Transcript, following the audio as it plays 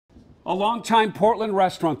A longtime Portland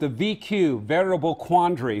restaurant, the VQ, Veritable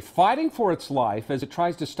Quandary, fighting for its life as it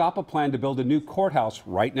tries to stop a plan to build a new courthouse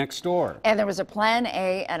right next door. And there was a Plan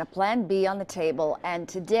A and a Plan B on the table, and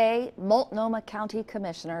today Multnomah County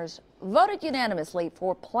Commissioners voted unanimously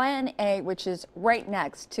for Plan A, which is right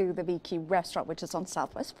next to the VQ restaurant, which is on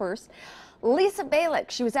Southwest 1st. Lisa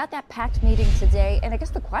Balick, she was at that packed meeting today, and I guess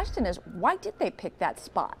the question is, why did they pick that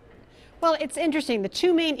spot? Well, it's interesting. The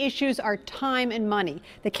two main issues are time and money.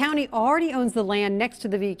 The county already owns the land next to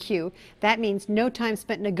the VQ. That means no time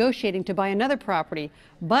spent negotiating to buy another property.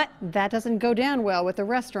 But that doesn't go down well with the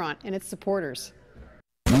restaurant and its supporters.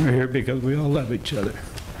 We're here because we all love each other.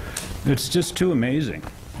 It's just too amazing.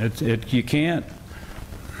 You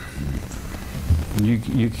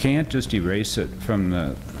can't just erase it from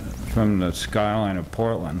the skyline of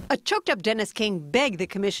Portland. A choked-up Dennis King begged the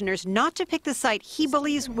commissioners not to pick the site he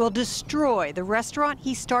believes will destroy the restaurant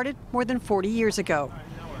he started more than 40 years ago.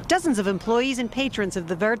 Dozens of employees and patrons of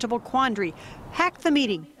the Veritable Quandary packed the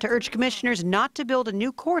meeting to urge commissioners not to build a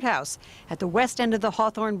new courthouse at the west end of the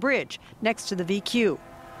Hawthorne Bridge next to the VQ.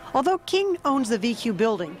 Although King owns the VQ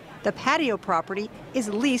building, the patio property is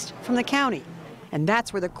leased from the county, and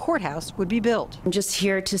that's where the courthouse would be built. I'm just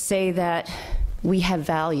here to say that we have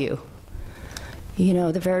value. You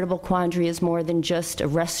know, the Veritable Quandary is more than just a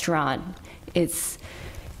restaurant. It's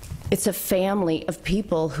a family of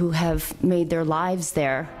people who have made their lives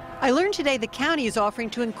there. I learned today the county is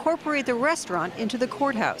offering to incorporate the restaurant into the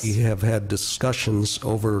courthouse. We have had discussions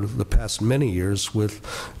over the past many years with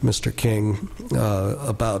Mr. King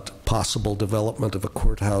about possible development of a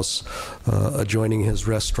courthouse adjoining his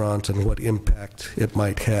restaurant and what impact it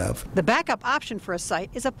might have. The backup option for a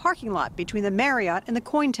site is a parking lot between the Marriott and the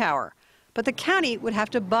Coin Tower, but the county would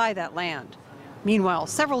have to buy that land. Meanwhile,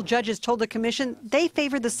 several judges told the commission they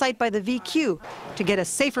favored the site by the VQ to get a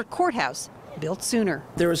safer courthouse built sooner.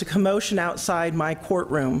 There was a commotion outside my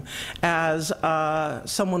courtroom as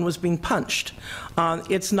someone was being punched.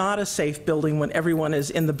 It's not a safe building when everyone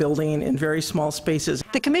is in the building in very small spaces.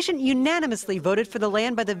 The commission unanimously voted for the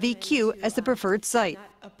land by the VQ as the preferred site.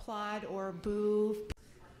 Applaud or boo.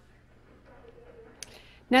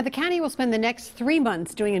 Now, the county will spend the next 3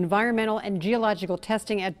 months doing environmental and geological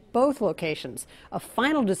testing at both locations. A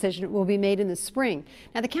final decision will be made in the spring.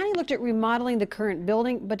 Now, the county looked at remodeling the current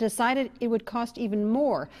building, but decided it would cost even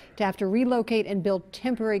more to have to relocate and build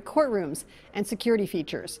temporary courtrooms and security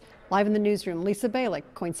features. Live in the newsroom, Lisa Balick,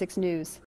 KOIN 6 News.